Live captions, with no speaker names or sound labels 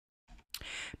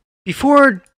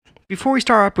Before we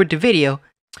start up with the video,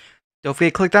 don't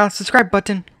forget to click that subscribe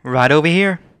button right over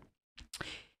here.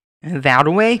 And that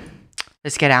way,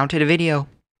 let's get out to the video.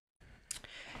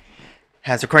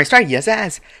 Has the recording started? Yes, it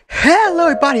has. Hello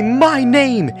everybody, my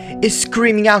name is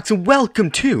Screaming Alex and welcome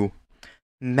to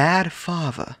Mad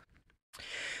Fava.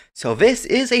 So this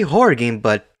is a horror game,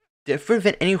 but different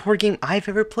than any horror game I've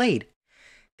ever played.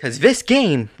 Because this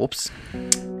game,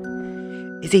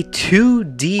 is a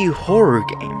 2D horror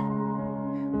game.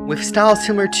 With styles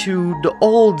similar to the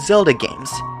old Zelda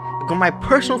games. Like one of my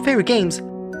personal favorite games,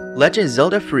 Legend of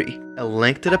Zelda 3, A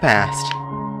Link to the Past.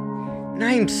 And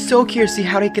I am so curious to see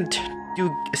how they can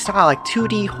do a style like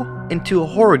 2D into a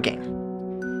horror game.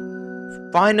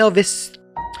 If I know this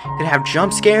could have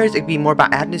jump scares, it could be more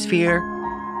about atmosphere,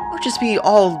 or just be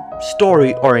all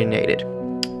story oriented.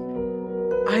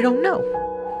 I don't know.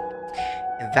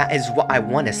 And that is what I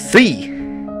want to see.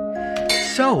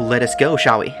 So let us go,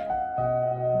 shall we?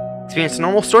 Experience a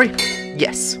normal story?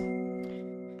 Yes.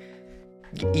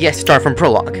 Yes, start from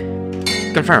prologue.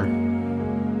 Confirm.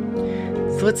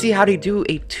 So let's see how they do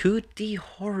a 2D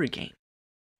horror game.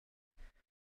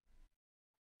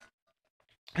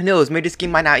 Who knows, maybe this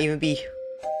game might not even be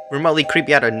remotely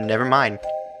creepy out of never mind.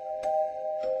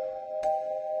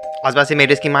 I was about to say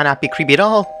maybe this game might not be creepy at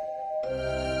all.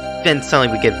 Then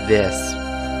suddenly we get this.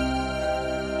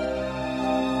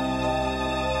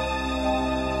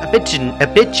 A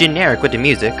bit generic with the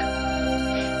music.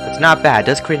 It's not bad, it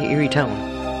does create an eerie tone.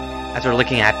 As we're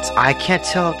looking at, I can't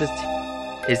tell if this...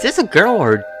 Is this a girl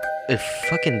or a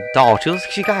fucking doll? She looks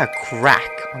like she got a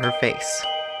crack on her face.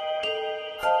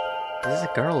 Is this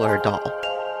a girl or a doll?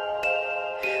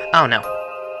 I don't know.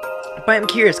 But I'm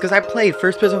curious, because I played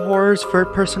first-person horrors,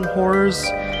 third-person horrors,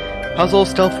 puzzle,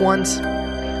 stealth ones.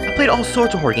 I played all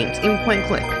sorts of horror games, even point and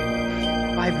click.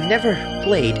 But I've never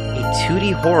played a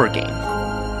 2D horror game.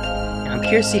 And I'm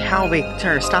curious to see how they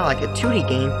turn a style like a 2D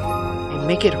game and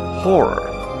make it horror.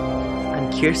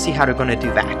 I'm curious to see how they're going to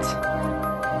do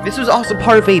that. This was also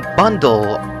part of a bundle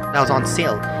that was on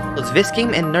sale. It was this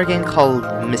game and another game called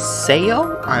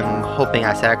Miseo. I'm hoping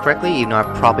I said that correctly, even though I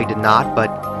probably did not, but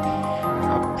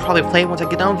I'll probably play it once I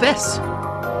get done with this.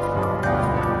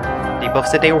 They both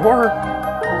said they were horror.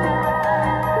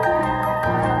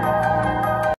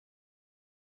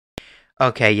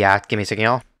 Okay, yeah, give me a second,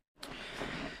 y'all.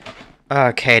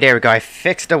 Okay, there we go, I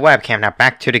fixed the webcam, now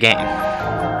back to the game.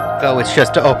 Though it's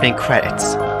just the opening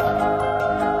credits.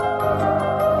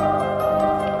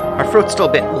 Our throat's still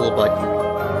a bit little, but...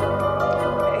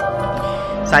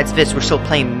 Besides this, we're still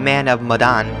playing Man of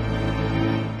Medan.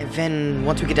 And then,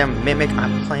 once we get done with Mimic,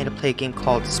 I'm planning to play a game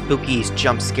called Spooky's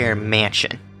Jump Scare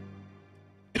Mansion.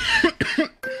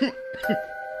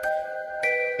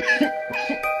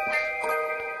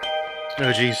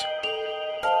 Oh jeez.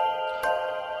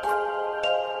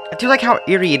 I do like how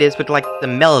eerie it is with like the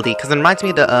melody, because it reminds me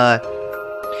of the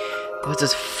what's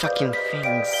those fucking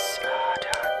things?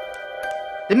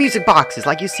 The music boxes,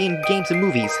 like you see in games and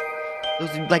movies. Those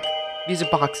like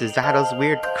music boxes that had those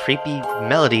weird, creepy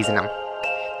melodies in them,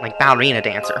 like Ballerina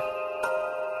Dancer.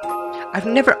 I've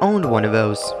never owned one of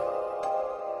those.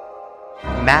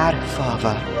 Mad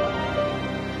Fava.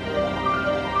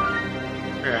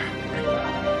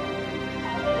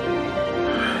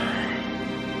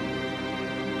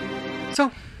 So.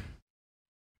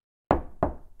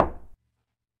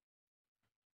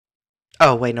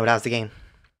 Oh wait, no, that was the game.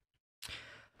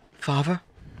 Fava.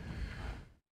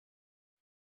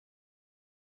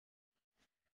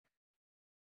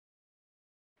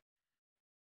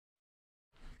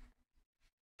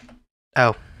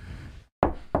 Oh.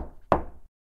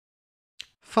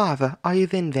 Fava, are you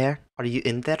in there? Are you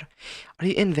in there? Are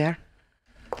you in there?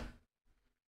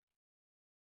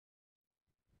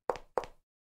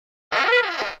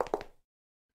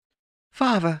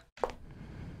 Fava.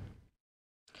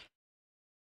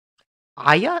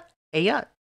 Aya? Aya?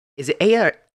 Is it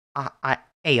Aya or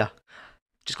Aya?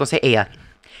 Just gonna say Aya.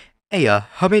 Aya,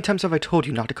 how many times have I told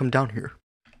you not to come down here?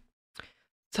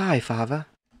 Sorry, Fava.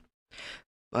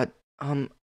 But, I'm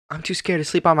too scared to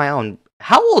sleep on my own.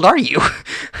 How old are you?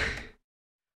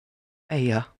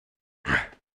 Aya.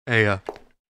 Aya.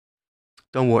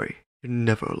 Don't worry, you're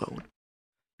never alone.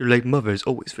 Your late mother is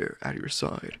always there at your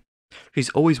side. She's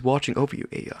always watching over you,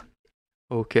 Aya.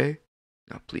 Okay?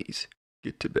 Now please,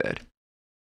 get to bed.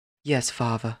 Yes,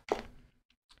 Fava.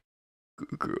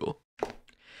 Good girl.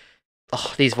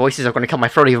 Oh, these voices are going to cut my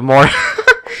throat even more.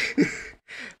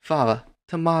 Fava,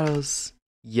 tomorrow's...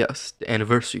 Yes, the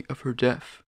anniversary of her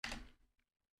death.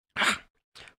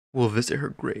 We'll visit her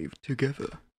grave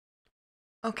together.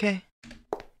 Okay.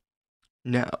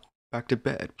 Now, back to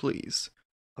bed, please.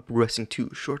 up resting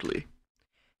too shortly.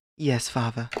 Yes,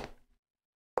 father.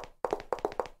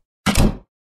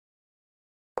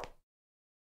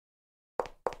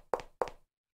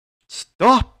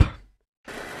 Stop!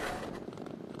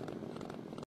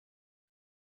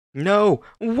 No!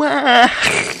 Wah!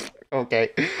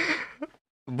 Okay.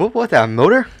 What was that,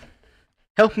 motor?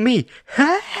 Help me!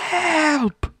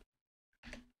 Help!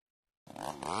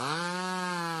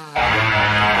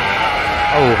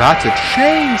 Oh, that's a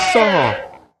chainsaw!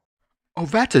 Oh,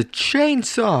 that's a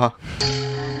chainsaw!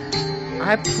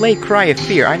 I play Cry of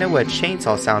Fear. I know what a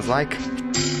chainsaw sounds like.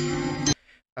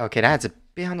 Okay, that's a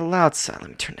bit on the loud side. Let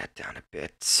me turn that down a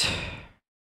bit.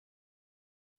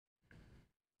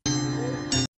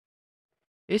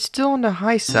 It's still on the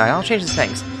high side. I'll change the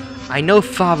settings. I know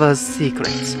Father's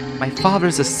secrets. My father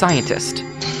is a scientist.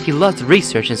 He loves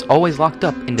research and is always locked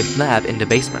up in the lab in the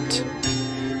basement.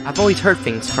 I've always heard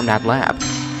things from that lab,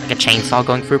 like a chainsaw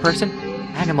going through a person,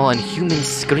 animal and human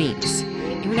screams.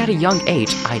 Even at a young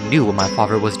age, I knew what my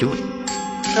father was doing.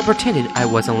 I pretended I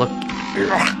wasn't looking.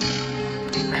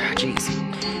 Jeez.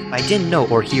 I didn't know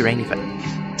or hear anything.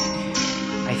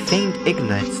 I feigned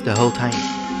ignorance the whole time,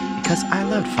 because I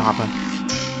loved Father.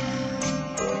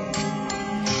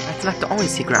 That's not the only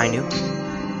secret I knew.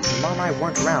 When Mom and I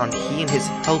weren't around, he and his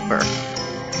helper.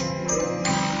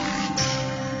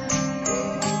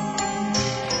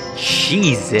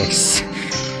 Jesus!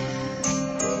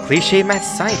 Cliché mad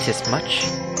scientist much?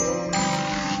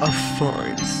 A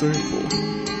fine sample.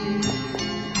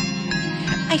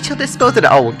 I shall dispose of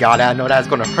the— oh god, I know that's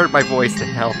gonna hurt my voice to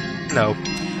hell. No.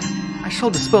 I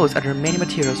shall dispose of the remaining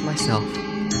materials myself.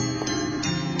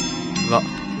 That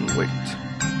can wait.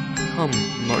 Come,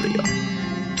 Maria.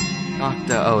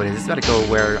 Doctor, oh, is this about to go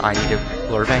where I need to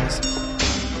blur things?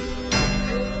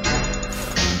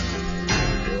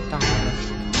 Doctor.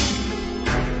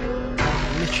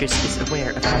 The mistress is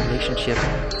aware of our relationship.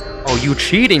 Oh, you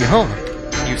cheating, huh?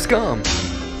 You scum.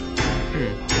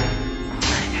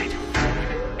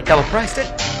 I double-priced it.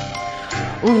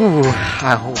 Ooh,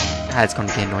 I hope that's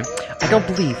gonna be annoying. I don't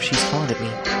believe she's fond of me.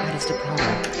 That is the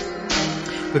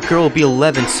problem. The girl will be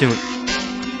 11 soon.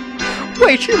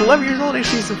 Wait, she's 11 years old and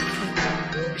she's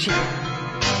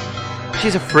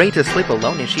afraid to sleep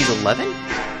alone and she's 11?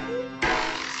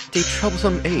 A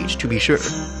troublesome age, to be sure.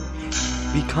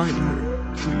 Be kind to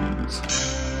her, please.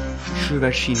 Sure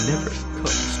that she never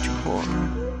comes to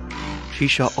harm. She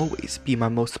shall always be my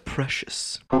most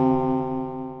precious.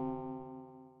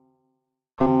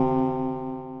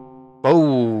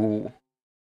 Oh!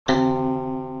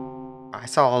 I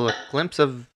saw a glimpse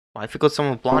of, I think it was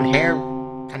someone with blonde hair,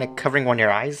 kind of covering one of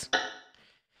your eyes.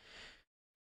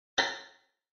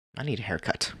 I need a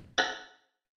haircut.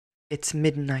 It's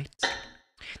midnight.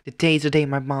 The day's the day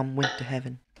my mom went to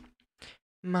heaven.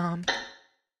 Mom.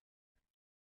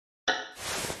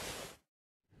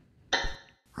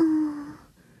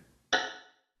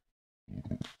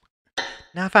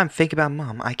 Now if I'm thinking about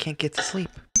Mom, I can't get to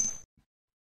sleep.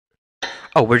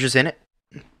 Oh, we're just in it?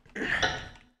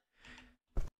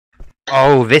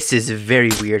 Oh, this is very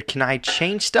weird. Can I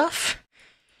change stuff?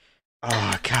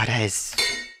 Oh, God, that is...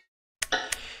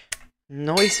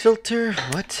 Noise filter?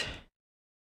 What?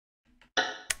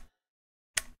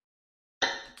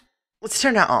 Let's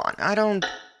turn that on. I don't...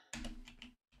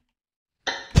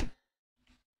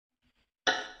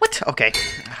 What? Okay.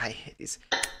 I hate these.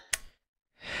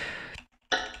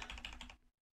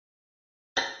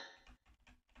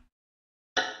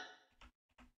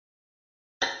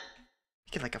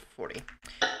 Get like a 40.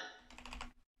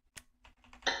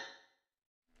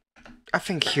 I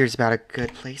think here's about a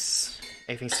good place.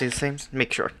 Everything stays the same?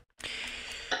 Make sure.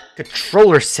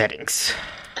 Controller settings.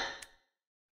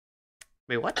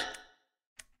 Wait, what?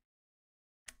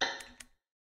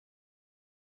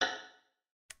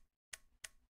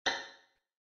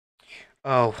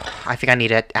 Oh, I think I need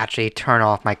to actually turn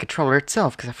off my controller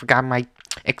itself because I forgot my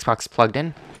Xbox plugged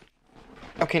in.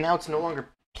 Okay, now it's no longer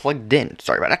plugged in.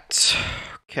 Sorry about that.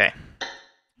 Okay.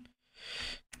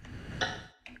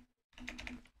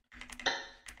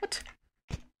 What?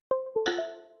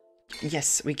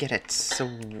 Yes, we get it. So,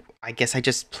 I guess I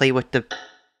just play with the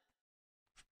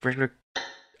regular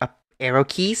arrow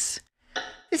keys?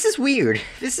 This is weird.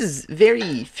 This is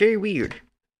very, very weird.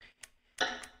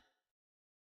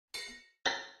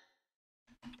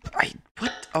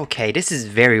 What? Okay, this is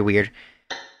very weird.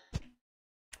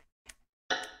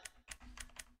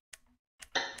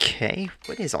 Okay,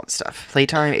 what is all this stuff?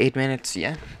 Playtime, 8 minutes,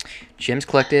 yeah. Gems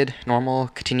collected, normal,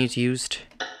 continues used.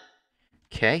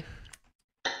 Okay.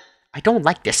 I don't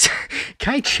like this.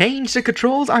 Can I change the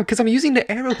controls? Because I'm using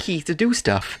the arrow keys to do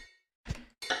stuff.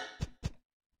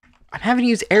 I'm having to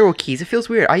use arrow keys. It feels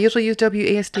weird. I usually use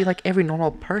WASD like every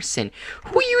normal person.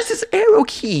 Who uses arrow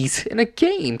keys in a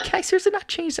game? Can I seriously not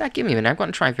change that? Give me a minute. I'm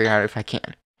going to try and figure out if I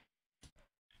can.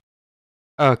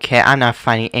 Okay, I'm not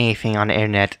finding anything on the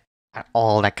internet at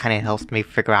all that kind of helps me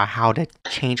figure out how to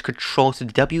change controls to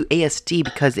WASD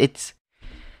because it's...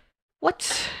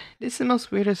 What? This is the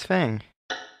most weirdest thing.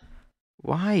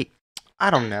 Why? I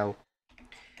don't know.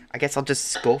 I guess I'll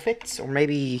just go with it, or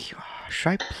maybe... Should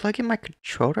I plug in my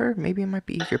controller? Maybe it might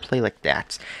be easier to play like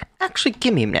that. Actually,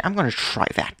 give me a minute. I'm gonna try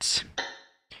that.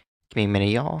 Give me a minute,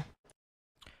 y'all.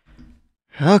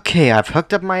 Okay, I've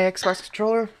hooked up my Xbox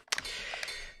controller.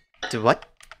 To what?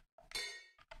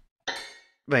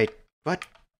 Wait, what?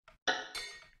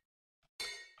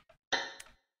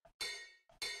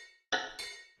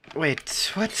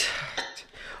 Wait, what?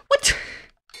 What?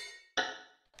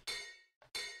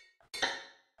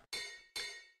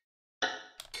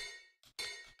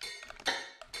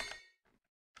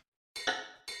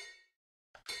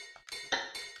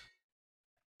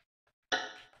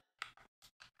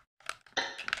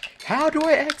 How do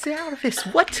I exit out of this?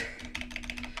 What?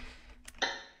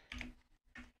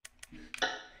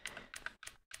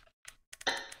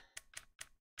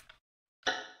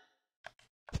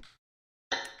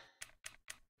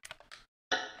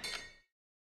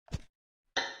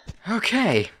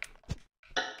 Okay.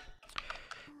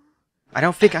 I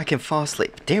don't think I can fall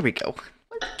asleep. There we go.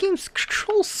 The game's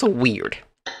controls so weird.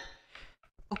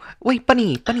 Oh, wait,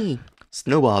 Bunny, Bunny.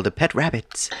 Snowball, the pet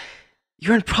rabbit.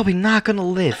 You're probably not gonna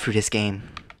live through this game.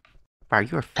 Wow,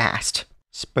 you're fast.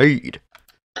 Speed.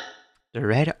 The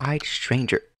red-eyed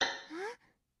stranger.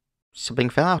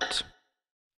 Something fell out.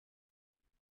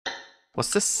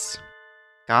 What's this?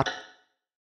 Got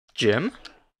gem?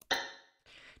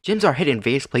 Gems are hidden in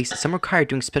various places. Some require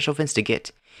doing special events to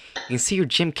get. You can see your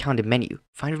gem count in menu.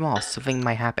 Find them all. Something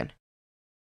might happen.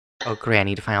 Oh great, I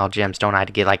need to find all gems, don't I,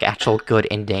 to get like actual good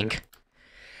ending.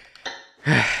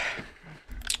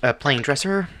 Playing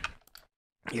dresser.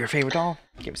 Your favorite doll?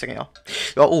 Give me a second, y'all.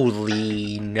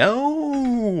 Holy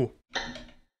no!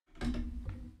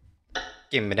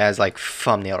 Give me that as like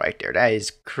thumbnail right there. That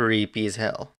is creepy as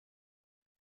hell.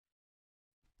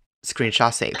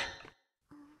 Screenshot saved.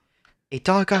 A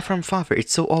doll I got from father.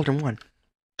 It's so old and one.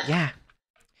 Yeah.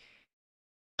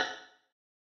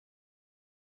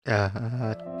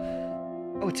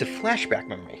 Oh, it's a flashback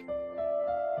memory.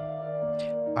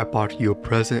 I bought you a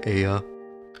present, Aya.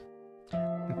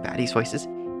 Baddie's voices.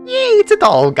 Yay, it's a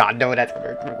doll. Oh god, no, that's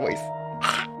her voice.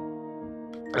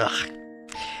 Ugh.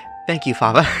 Thank you,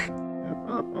 father.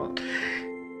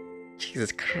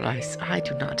 Jesus Christ, I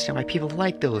do not understand why people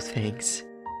like those things.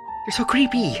 They're so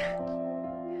creepy.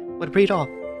 What a pretty doll.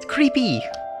 It's creepy.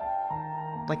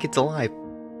 Like it's alive.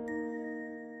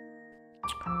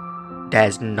 That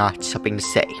is not something to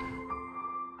say.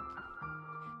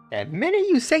 The minute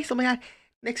you say something like that,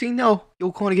 next thing you know,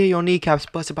 you're going to get your kneecaps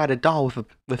busted by the doll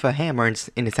with a hammer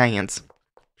in his hands.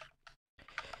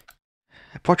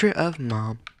 A portrait of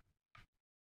Mom.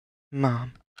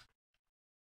 Mom.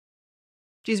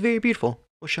 She's very beautiful.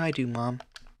 What should I do, Mom?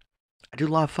 I do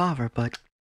love Father, but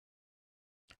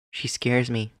she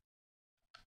scares me.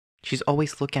 She's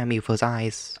always looking at me with those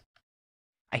eyes.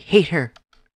 I hate her,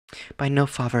 but I know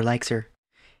Father likes her.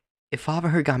 If Father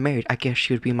and her got married, I guess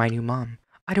she would be my new mom.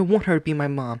 I don't want her to be my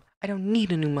mom. I don't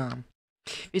need a new mom.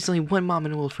 There's only one mom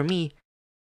in the world for me.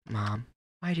 Mom,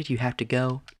 why did you have to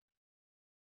go?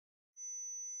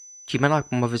 She might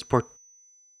like my mother's portrait.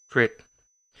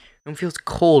 It feels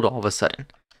cold all of a sudden.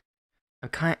 I'm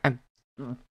kind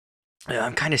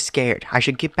of scared. I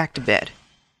should get back to bed.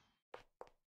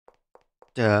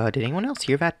 Did anyone else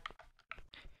hear that?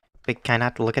 But can I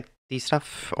have to look at these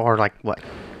stuff? Or like what?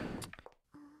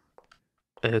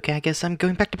 Okay, I guess I'm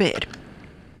going back to bed.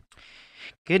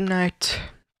 Good night.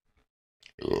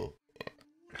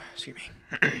 Excuse me.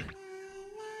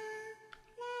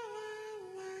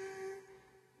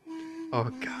 Oh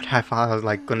god, I thought I was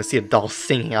like gonna see a doll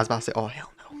singing. I was about to say, oh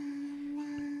hell no.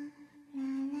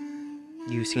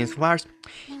 You sing as flowers?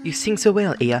 You sing so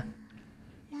well, Aya.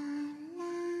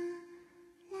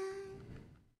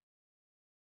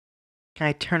 Can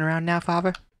I turn around now,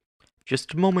 Father?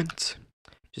 Just a moment.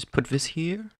 Just put this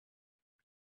here.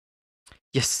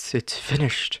 Yes, it's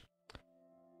finished.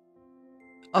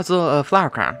 Also, a flower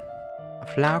crown. A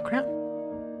flower crown?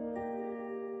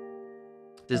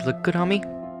 Does it look good on me?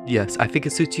 Yes, I think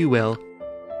it suits you well.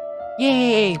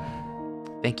 Yay!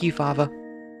 Thank you, Father.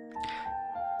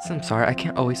 I'm sorry, I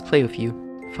can't always play with you,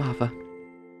 Father.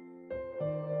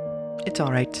 It's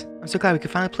alright. I'm so glad we could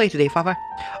finally play today, Father.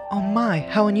 Oh my,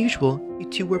 how unusual. You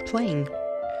two were playing.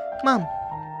 Mom,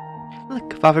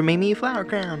 look, Father made me a flower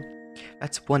crown.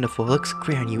 That's wonderful. It looks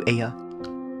great on you, Aya.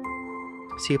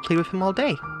 So you played with him all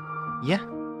day? Yeah.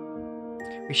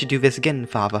 We should do this again,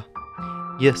 Father.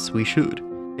 Yes, we should.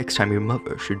 Next time your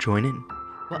mother should join in.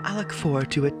 Well, I look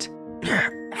forward to it.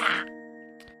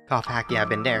 Cough hack, yeah, I've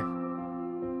been there.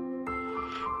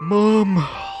 Mom!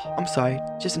 I'm sorry,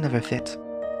 just another fit.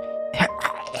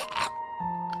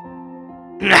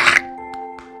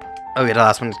 Oh yeah, the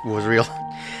last one was real.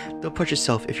 Don't push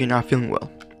yourself if you're not feeling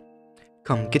well.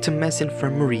 Come, get some medicine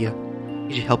from Maria.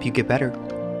 It should help you get better.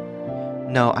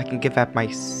 No, I can get that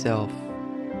myself.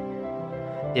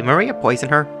 Did Maria poison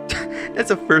her? That's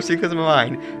the first thing that comes to my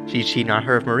mind. She's cheating on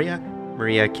her with Maria.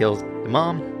 Maria kills the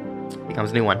mom.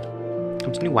 Becomes a new one.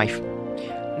 Becomes a new wife.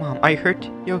 Mom, are you hurt?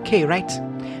 You're okay, right?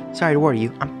 Sorry to worry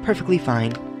you. I'm perfectly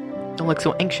fine. Don't look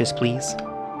so anxious, please.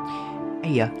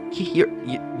 Aya,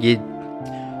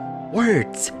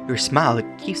 words! Your smile, it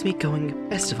keeps me going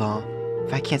best of all.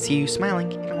 If I can't see you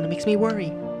smiling, it only makes me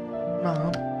worry.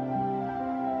 Mom.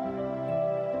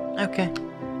 Okay.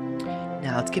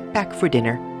 Now let's get back for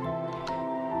dinner.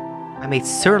 I made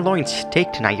sirloin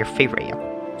steak tonight, your favorite,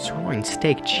 Aya. Sirloin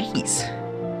steak, jeez.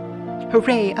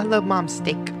 Hooray, I love Mom's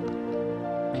steak.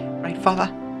 Right, Father?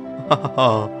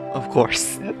 Of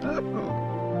course.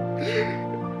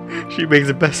 She makes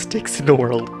the best steaks in the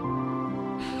world.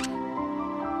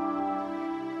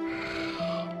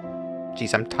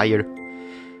 Jeez, I'm tired.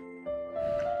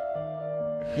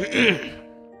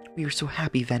 We were so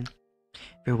happy then.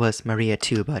 There was Maria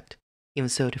too, but even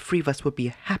so, the three of us would be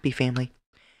a happy family.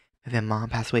 And then Mom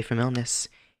passed away from illness,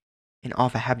 and all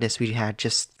the happiness we had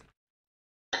just...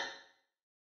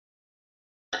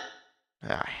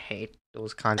 I hate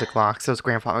those kinds of clocks. Those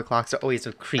grandfather clocks are always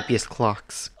the creepiest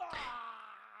clocks.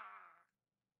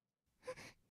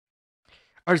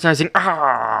 I was saying,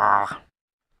 ah,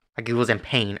 like he was in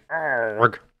pain.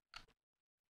 Arrgh.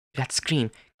 That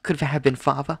scream, could that have been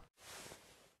Father?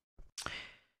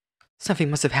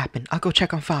 Something must have happened. I'll go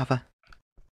check on Father.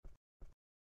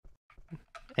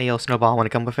 Hey, yo, Snowball, wanna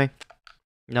come with me?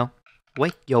 No?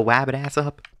 Wake your wabbit ass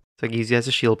up. So I can use you as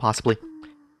a shield, possibly.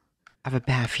 I have a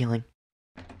bad feeling.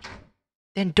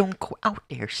 Then don't go out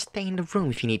there. Stay in the room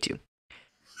if you need to.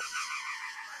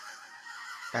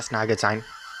 That's not a good sign.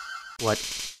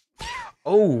 What?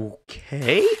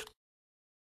 Okay.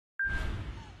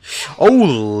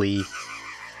 Holy.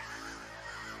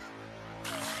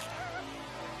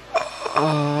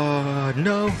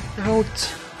 No,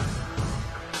 don't.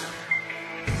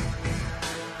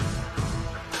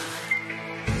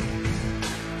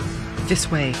 This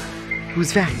way.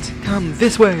 Who's that? Come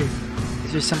this way.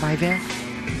 Is there somebody there?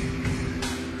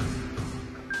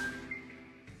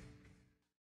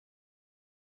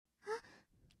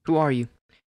 Who are you?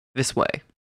 This way.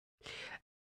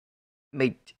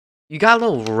 Mate, you got a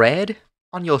little red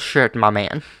on your shirt, my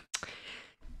man.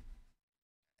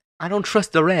 I don't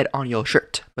trust the red on your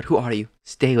shirt, but who are you?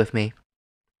 Stay with me.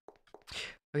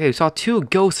 Okay, we saw two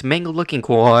ghost mangled looking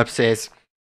corpses.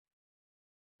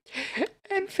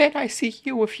 And then I see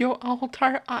you with your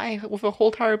entire eye, with a whole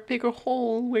entire bigger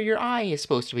hole where your eye is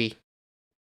supposed to be.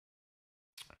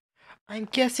 I'm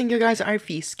guessing you guys are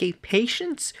the escape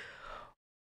patients?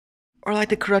 Or like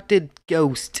the corrupted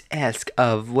ghost-esque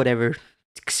of whatever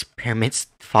experiments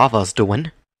Father's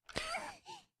doing.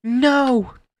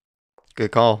 No!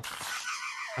 Good call.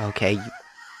 Okay.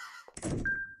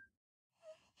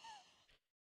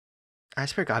 I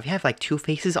swear to God, if you have like two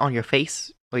faces on your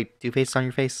face... Wait, two faces on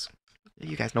your face?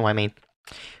 You guys know what I mean.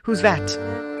 Who's that?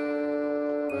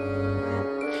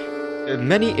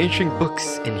 Many ancient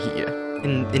books in here.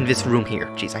 In this room here.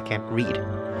 Jeez, I can't read.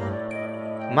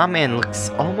 My man looks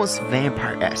almost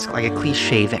vampire-esque, like a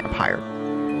cliche vampire.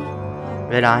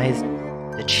 Red eyes,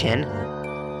 the chin.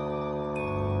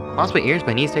 Possibly ears, but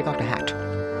he needs to take off the hat.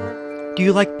 Do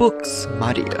you like books,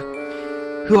 my dear?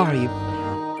 Who are you?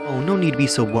 Oh, no need to be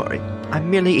so worried. I'm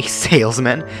merely a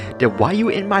salesman. Then why are you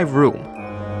in my room?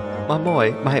 My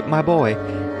boy, my boy.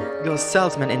 You're a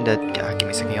salesman in the... give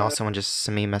me a second, y'all. Someone just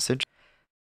sent me a message.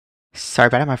 Sorry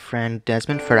about that, my friend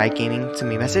Desmond, for that gaming sent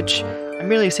me a message. I'm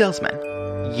merely a salesman.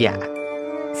 Yeah.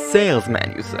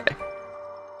 Salesman, you say?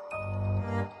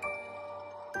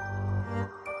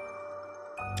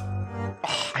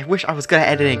 Oh, I wish I was good at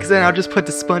editing, because then I'll just put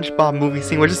the SpongeBob movie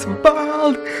scene where just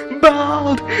bald.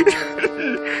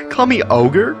 Call me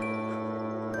Ogre?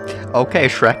 Okay,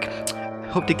 Shrek.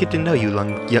 Hope to get to know you,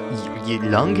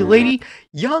 young lady.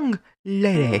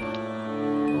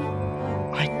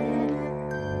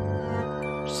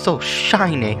 So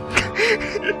shiny.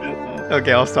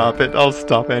 Okay, I'll stop it. I'll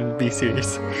stop and be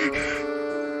serious.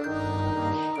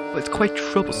 But it's quite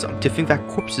troublesome to think that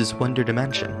corpses wander the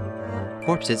mansion.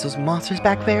 Corpses? Those monsters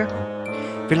back there?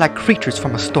 They're like creatures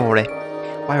from a story.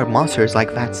 Why are monsters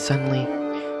like that suddenly?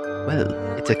 Well,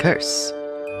 it's a curse.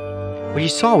 What you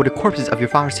saw were the corpses of your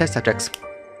father's test subjects.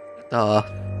 Duh.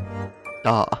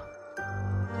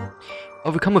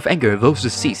 Overcome with anger, those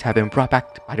deceased have been brought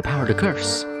back by the power of the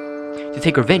curse. To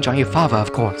take revenge on your father,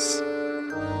 of course.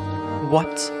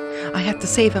 What? I had to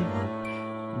save him.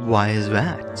 Why is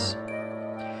that?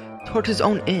 Toward his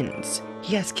own ends,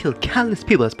 he has killed countless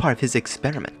people as part of his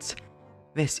experiments.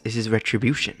 This is his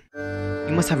retribution.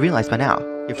 You must have realized by now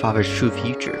your father's true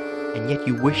future, and yet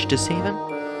you wish to save him?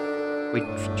 Wait,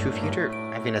 true future?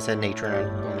 I think that's a nature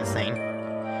I'm insane.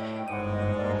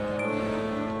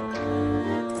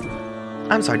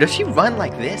 I'm sorry, does she run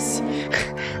like this?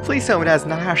 Please tell me that's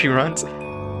not how she runs.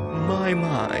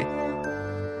 My.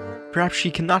 Perhaps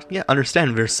she cannot yet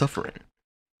understand their suffering.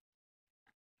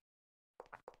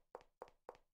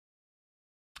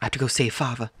 I have to go save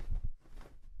father.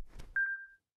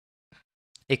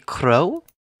 A crow?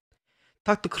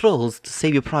 Talk to crows to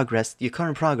save your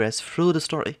current progress through the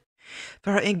story.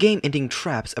 There are in-game ending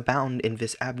traps abound in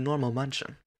this abnormal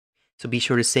mansion, so be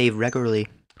sure to save regularly.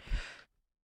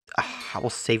 I will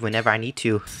save whenever I need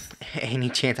to, any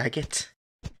chance I get.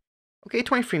 Okay,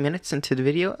 23 minutes into the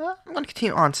video. I'm gonna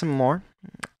continue on some more.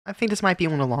 I think this might be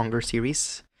one of the longer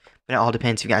series, but it all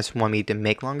depends if you guys want me to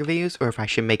make longer videos or if I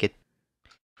should make it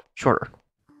shorter.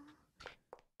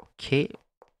 Okay.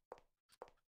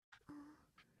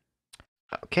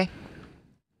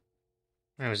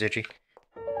 That was itchy.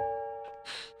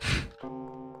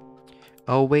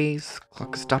 Always,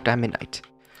 clock stopped at midnight.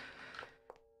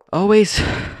 Always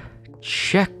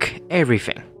check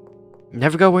everything.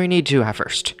 Never go where you need to at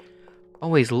first.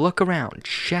 Always look around,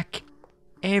 check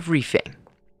everything.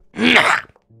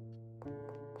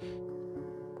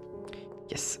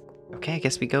 Yes. Okay, I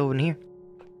guess we go in here.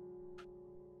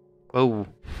 Whoa,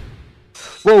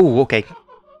 okay.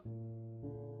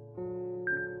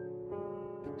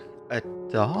 A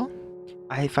doll?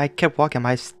 If I kept walking, I might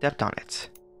have stepped on it.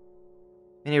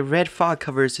 When a red fog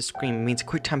covers the screen, it means a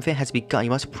quick time event has begun. You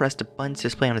must press the buttons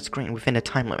displayed on the screen within a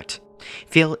time limit.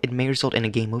 Fail, it may result in a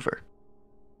game over.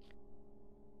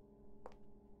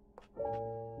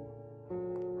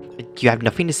 You have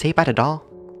nothing to say about a doll?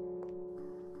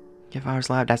 Give hours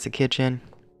lab, that's the kitchen.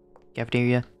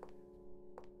 Cafeteria.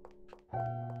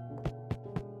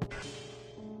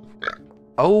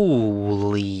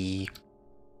 Holy.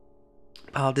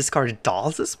 I'll discard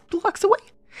dolls this blocks away?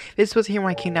 This was here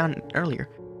when I came down earlier.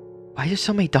 Why are there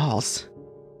so many dolls?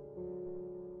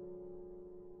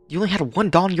 You only had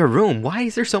one doll in your room. Why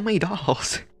is there so many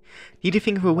dolls? Need to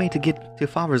think of a way to get to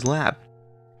father's lab.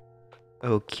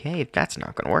 Okay, if that's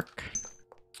not gonna work.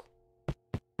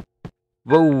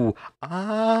 Whoa!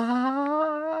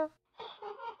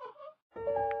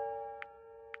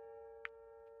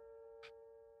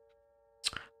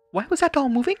 Why was that doll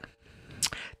moving?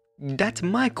 That's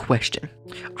my question.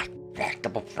 I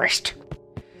double first.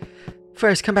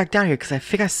 First, come back down here because I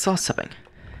think I saw something.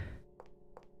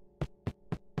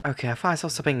 Okay, I thought I saw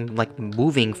something like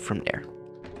moving from there.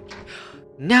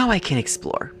 Now I can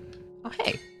explore. Oh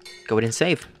hey, go ahead and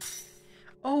save.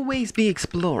 Always be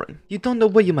exploring. You don't know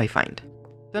what you might find.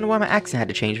 Don't know why my accent had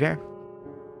to change there.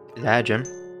 Is that a gem?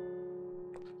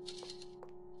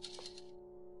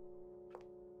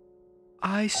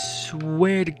 I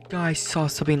swear to God I saw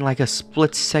something like a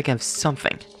split second of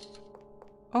something.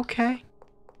 Okay.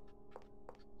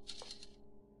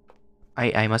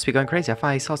 I must be going crazy. I thought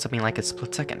I saw something like a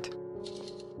split second.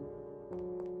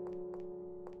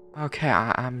 Okay,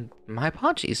 my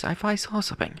apologies. I thought I saw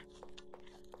something.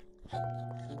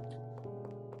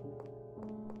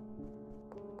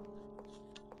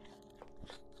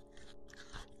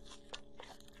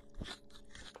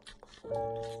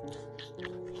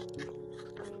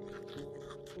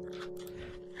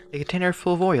 A container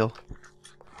full of oil.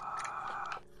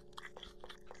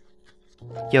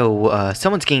 Yo,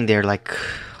 someone's getting their, like,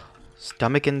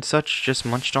 stomach and such just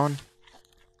munched on.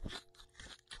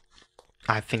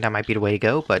 I think that might be the way to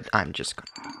go, but I'm just gonna...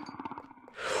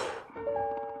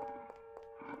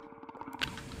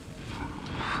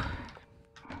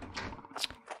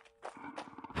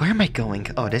 Where am I going?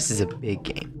 Oh, this is a big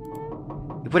game.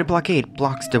 The wooden blockade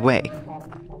blocks the way.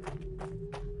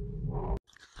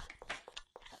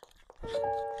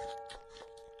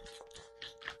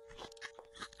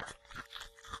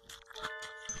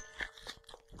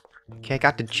 Okay, I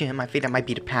got the gym. I think that might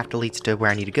be the path that leads to where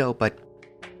I need to go, but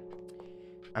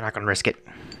I'm not gonna risk it.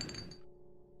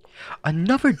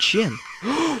 Another gym!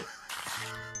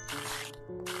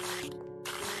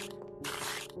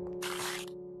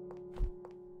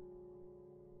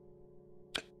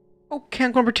 Okay. Okay,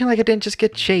 I'm gonna pretend like I didn't just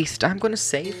get chased. I'm gonna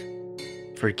save.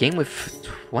 For a game with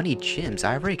 20 gyms,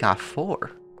 I already got 4.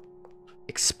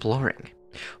 Exploring.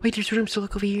 Wait, there's rooms to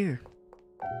look over here.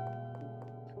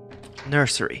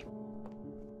 Nursery.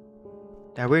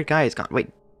 That weird guy is gone.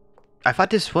 Wait, I thought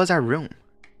this was our room.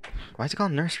 Why is it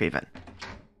called nursery then?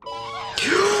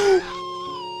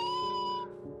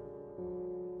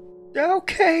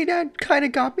 Okay, that kind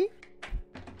of got me.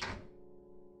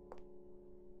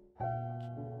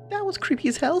 That was creepy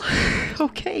as hell.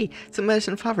 Okay, some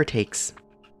medicine Father takes.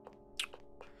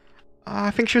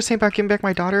 I think she was saying about giving back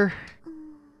my daughter.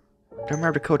 Don't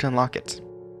remember the code to unlock it.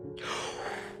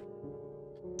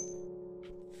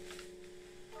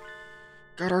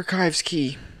 Got archives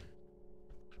key.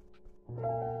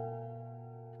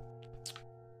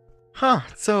 Huh,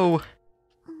 so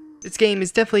this game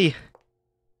is definitely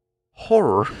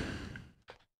horror.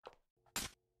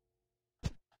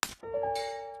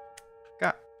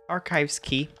 Got archives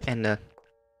key and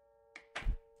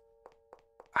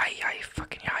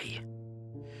fucking aye.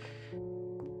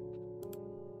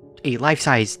 A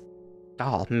life-size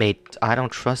doll made. I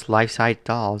don't trust life-size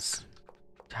dolls.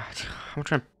 I'm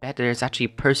trying to bet there's actually a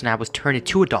person that was turned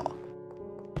into a doll.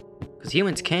 Because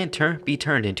humans can be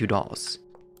turned into dolls.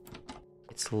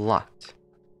 It's locked.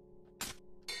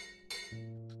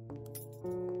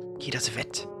 Key doesn't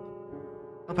fit.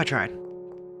 Hope I tried.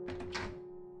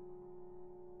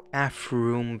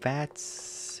 Bathroom,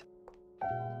 that's...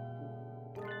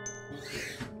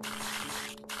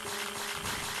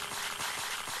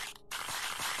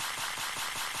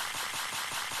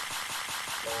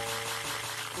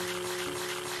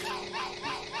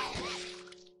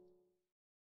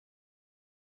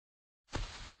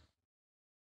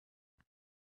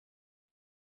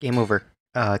 Game over.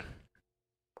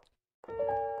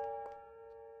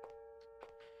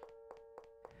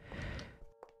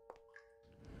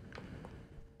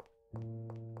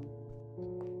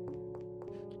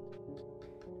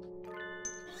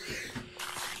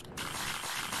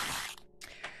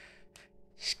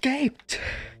 Escaped.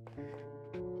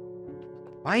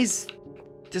 Why is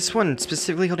this one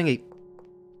specifically holding a...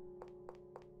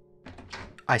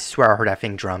 I swear I heard that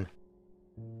thing drum.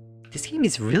 This game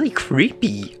is really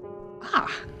creepy.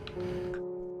 Ah.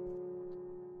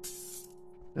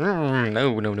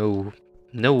 No.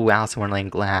 No Alice in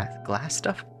Wonderland glass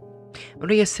stuff.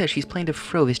 Maria says she's planning to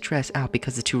throw this dress out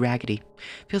because it's too raggedy.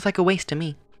 Feels like a waste to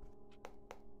me.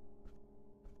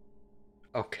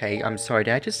 Okay, I'm sorry,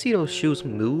 did I just see those shoes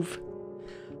move?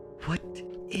 What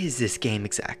is this game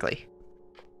exactly?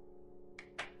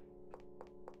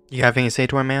 You have anything to say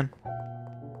to our man?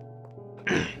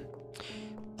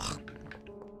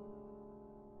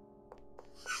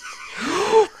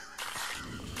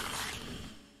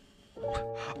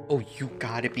 Oh, you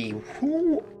gotta be.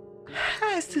 Who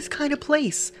has this kind of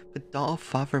place? The doll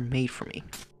Father made for me.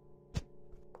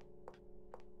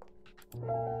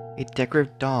 A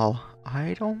decorative doll.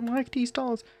 I don't like these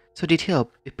dolls. So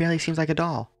detailed, it barely seems like a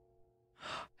doll.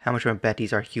 How much would I bet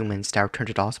these are humans that were turned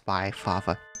to dolls by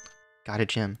Father? Got a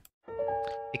gem.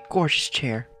 A gorgeous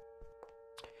chair.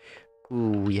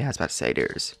 Ooh, yeah, I was about to say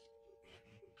there's.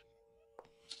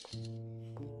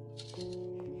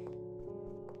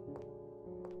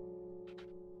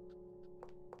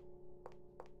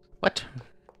 What?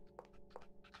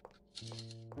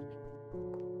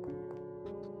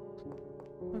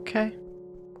 Okay.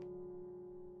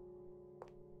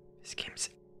 This game's...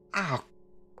 Ow!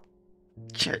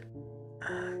 Shit.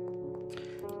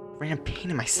 Random pain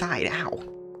in my side, ow.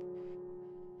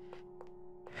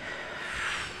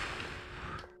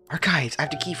 Archives, I have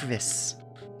the key for this.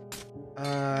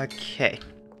 Okay.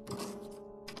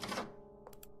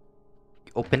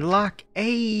 Open lock,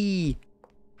 hey!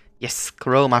 Yes,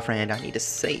 scroll my friend, I need to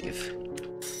save.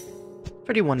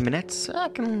 31 minutes, I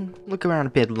can look around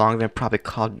a bit longer than probably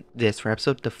called this for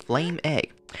episode, The Flame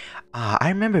Egg. I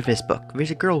remember this book. There's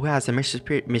a girl who has a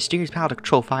mysterious power to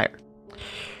control fire.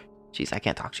 Jeez, I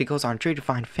can't talk. She goes on a journey to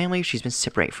find family she's been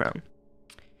separated from.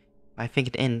 I think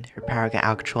in the end, her power got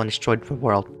out of control and destroyed the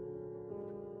world.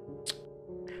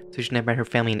 So she never met her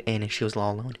family in the end and she was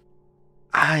all alone.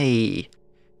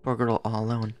 Poor girl all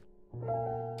alone.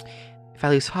 If I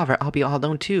lose Father, I'll be all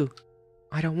alone too.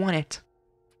 I don't want it.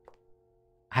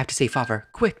 I have to save Father,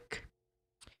 quick!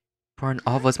 Burn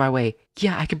all of us my way.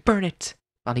 Yeah, I can burn it!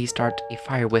 While he start a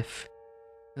fire with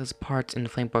those parts in the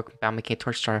flame book about making a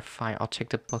torch start a fire. I'll check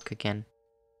the book again.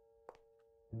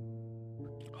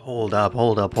 Hold up.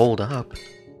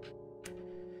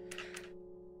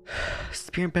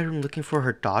 Spirit bedroom looking for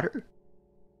her daughter?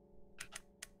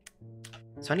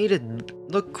 So I need to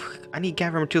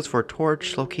gather materials for a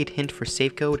torch, locate hint for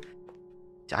safe code.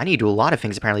 I need to do a lot of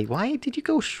things, apparently. Why did you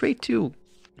go straight to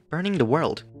burning the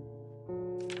world?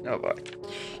 Oh boy.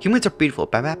 Humans are beautiful,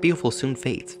 but that beautiful soon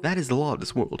fades. That is the law of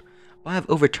this world. But I have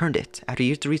overturned it. After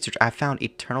years of research, I have found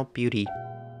eternal beauty.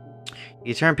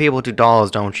 You turn people to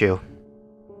dolls, don't you?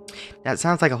 That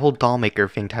sounds like a whole doll maker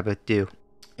thing type of do.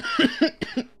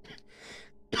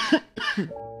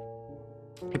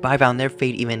 If I found their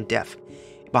fate even in death.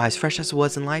 If I as fresh as it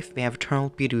was in life, they have eternal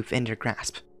beauty within their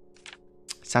grasp.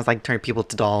 Sounds like turning people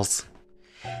to dolls.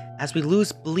 As we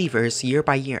lose believers year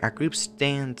by year, our group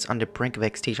stands on the brink of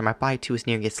extinction. My body too is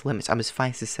nearing its limits. I must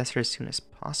find a successor as soon as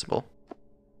possible.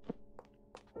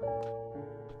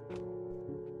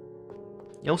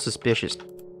 No suspicious.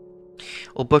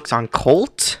 Old books on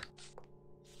Colt?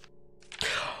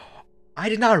 I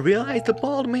did not realize the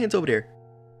bald man's over there.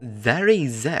 That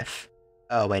is Zeph.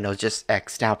 Oh wait, no, it's just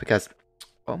X'd out because...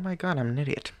 Oh my god, I'm an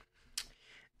idiot.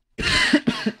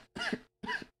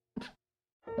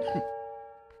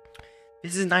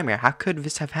 This is a nightmare. How could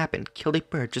this have happened? Killed a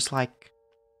bird just like...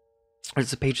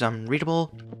 There's a page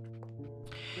unreadable.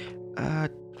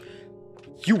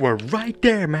 You were right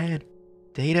there, man.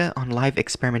 Data on live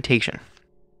experimentation.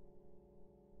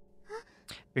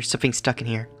 There's something stuck in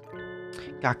here.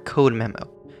 Got code memo.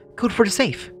 Code for the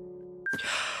safe.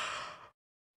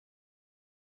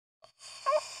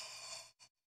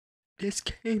 This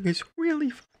game is really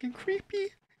fucking creepy.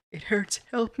 It hurts.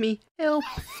 Help me. Help.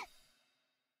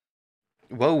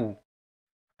 Whoa.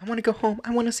 I want to go home.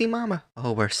 I want to see Mama.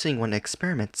 Oh, we're seeing one of the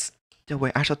experiments. Don't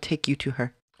worry, I shall take you to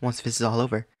her once this is all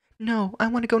over. No, I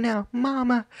want to go now.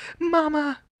 Mama.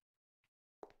 Mama.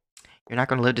 You're not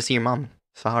going to live to see your mom.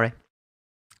 Sorry.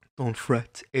 Don't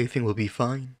fret. Everything will be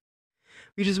fine.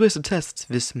 We just wish to test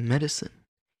this medicine.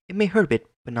 It may hurt a bit,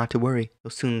 but not to worry.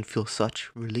 You'll soon feel such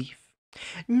relief.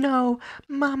 No,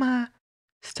 Mama.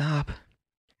 Stop.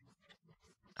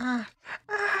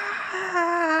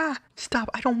 Stop,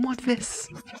 I don't want this.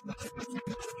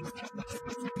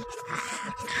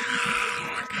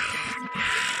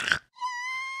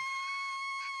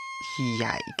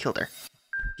 Yeah, you killed her.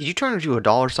 Did you turn her into a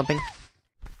doll or something?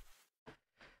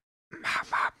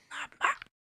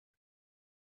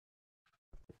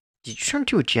 Did you turn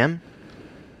into a gem?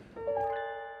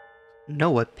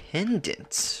 No, a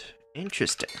pendant.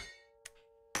 Interesting.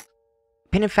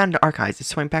 Pendant found in the archives. It's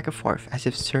swaying back and forth as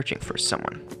if searching for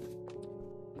someone.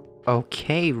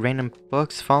 Okay, random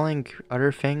books falling,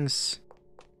 other things.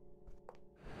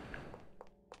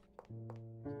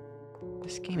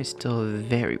 This game is still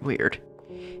very weird.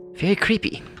 Very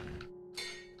creepy.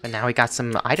 But now we got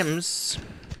some items.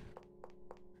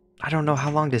 I don't know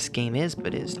how long this game is,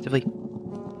 but it's definitely...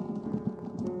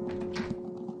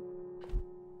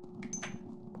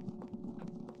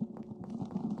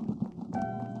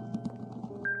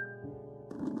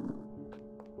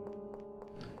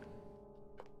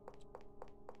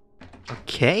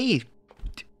 Okay.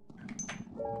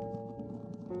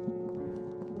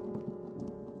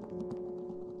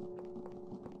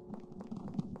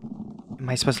 Am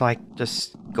I supposed to, like,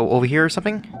 just go over here or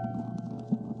something?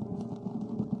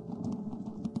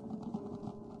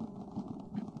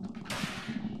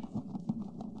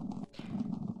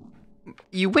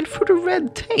 You went for the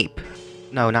red tape.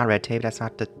 No, not red tape. That's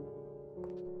not the...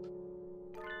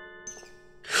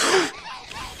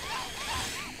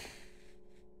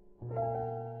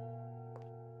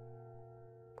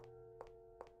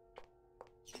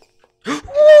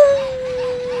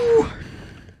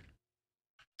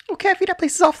 Okay, I think that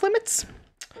place is off limits.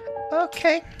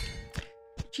 Okay.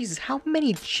 Jesus, how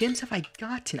many gems have I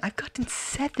gotten? I've gotten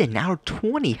 7 out of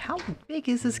 20. How big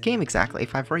is this game exactly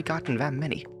if I've already gotten that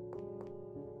many?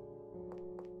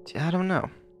 I don't know.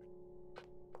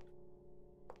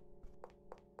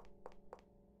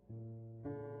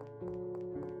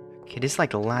 Okay, this is like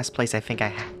the last place I think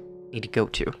I need to go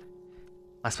to.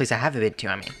 Last place I haven't been to,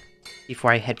 I mean.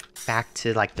 Before I head back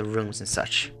to, like, the rooms and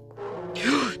such.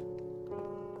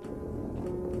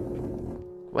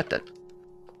 What the?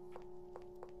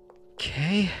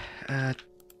 Okay, well,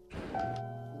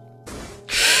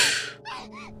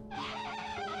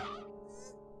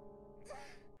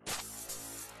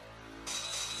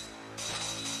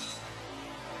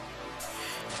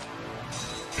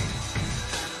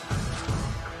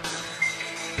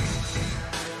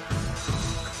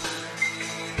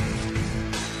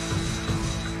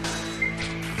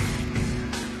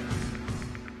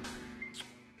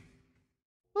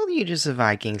 you just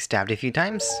survived getting stabbed a few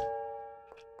times.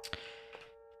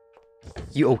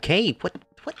 You okay? What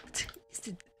is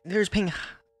it? There's ping.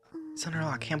 It's under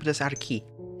lock. Can't put this out of key.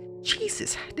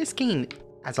 Jesus, this game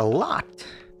has a lot.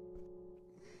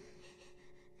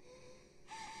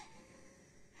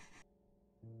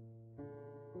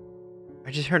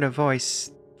 I just heard a voice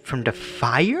from the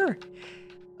fire?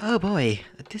 Oh boy,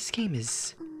 this game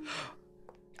is...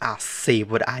 I'll see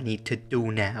what I need to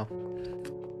do now.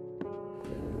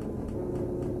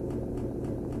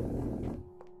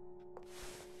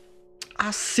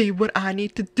 I'll see what I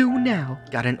need to do now.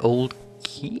 Got an old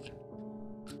key?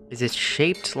 Is it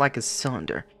shaped like a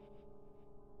cylinder?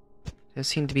 There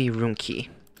seems to be a room key.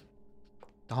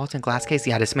 Dolls and glass case?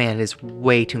 Yeah, this man is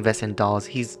way too invested in dolls.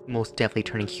 He's most definitely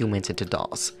turning humans into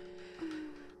dolls.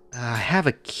 I have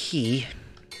a key.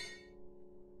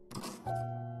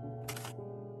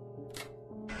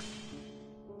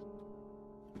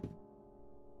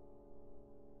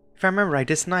 If I remember right,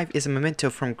 this knife is a memento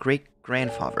from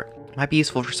great-grandfather. Might be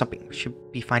useful for something.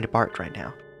 Should be fine to bark right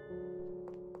now.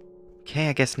 Okay,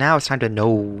 I guess now it's time to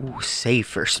know save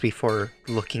first before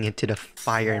looking into the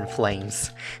fire and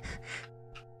flames.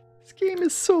 This game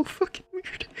is so fucking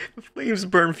weird. The flames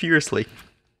burn furiously.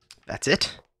 That's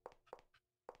it.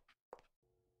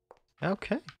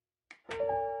 Okay. I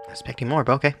was expecting more,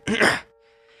 but okay.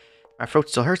 My throat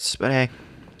still hurts, but hey.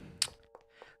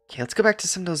 Okay, let's go back to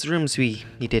some of those rooms we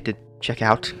needed to check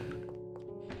out.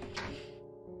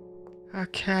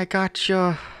 Okay, I got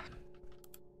you.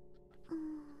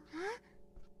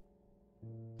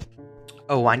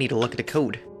 Oh, I need to look at the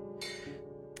code.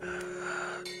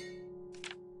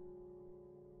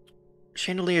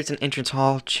 Chandeliers in entrance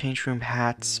hall, change room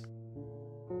hats,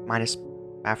 minus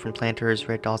bathroom planters,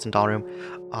 red dolls in doll room.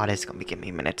 Oh, this is gonna be giving me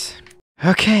a minute.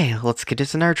 Okay, let's get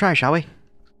this another try, shall we?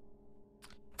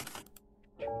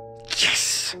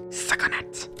 Yes! Suck on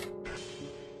it!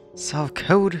 Solve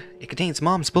code. It contains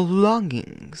Mom's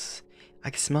belongings.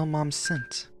 I can smell Mom's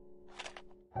scent.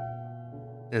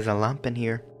 There's a lamp in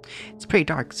here. It's pretty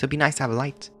dark, so it'd be nice to have a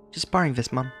light. Just borrowing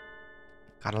this, Mom.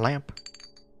 Got a lamp.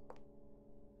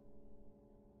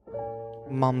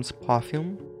 Mom's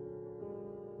perfume.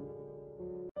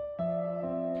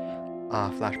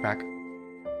 Flashback.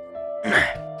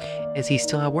 Is he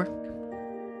still at work?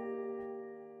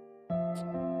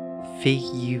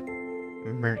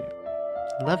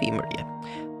 Love you, Maria.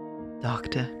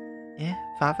 Doctor.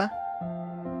 Father?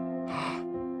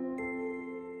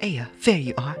 Hey, there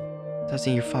you are.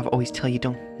 Doesn't your father always tell you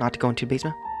not to go into the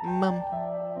basement? Mom.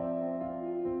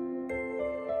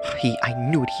 I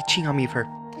knew it. He cheated on me with her.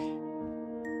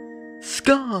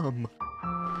 Scum!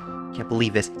 Can't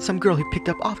believe this. Some girl he picked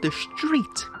up off the street.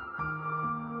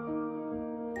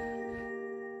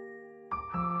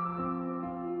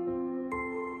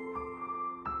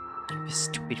 This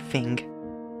stupid thing.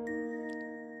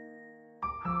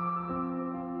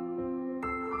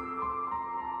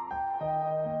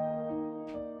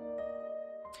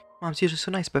 Mom's usually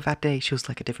so nice, but that day she was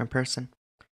like a different person.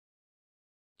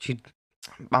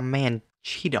 My man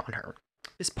cheated on her.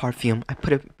 This perfume, I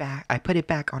put it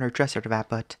back on her dresser to that,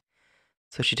 but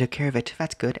so she took care of it.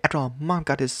 That's good. After all, Mom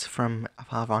got this from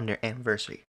Father on their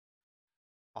anniversary.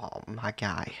 Oh my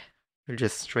guy, you're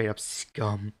just straight up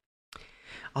scum.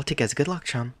 I'll take it as good luck,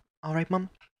 chum. All right, Mom.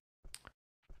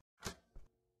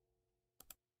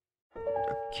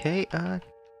 Okay,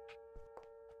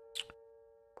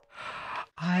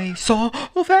 I saw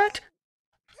that.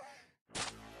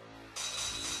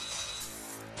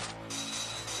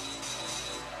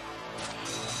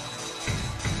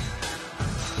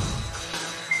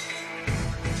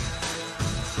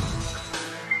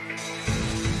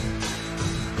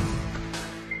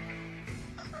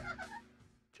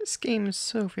 This game is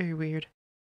so very weird.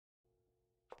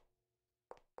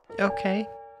 Okay.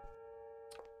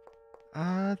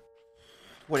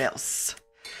 What else?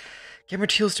 Get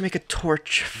materials to make a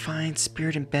torch. Find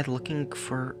spirit in bedroom looking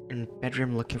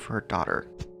for her daughter.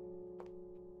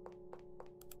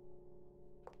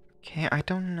 Okay, I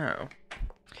don't know.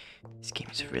 This game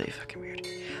is really fucking weird.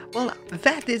 Well,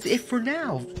 that is it for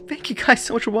now. Thank you guys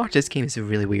so much for watching. This game is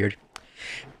really weird.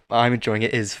 I'm enjoying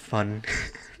it. It is fun.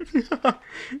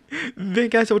 Thank you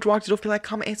guys so much for watching. Don't forget to like,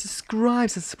 comment, and subscribe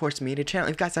since it supports me and the channel.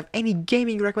 If you guys have any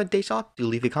gaming recommendations, do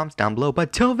leave the comments down below.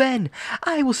 But till then,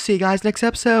 I will see you guys next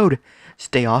episode.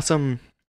 Stay awesome.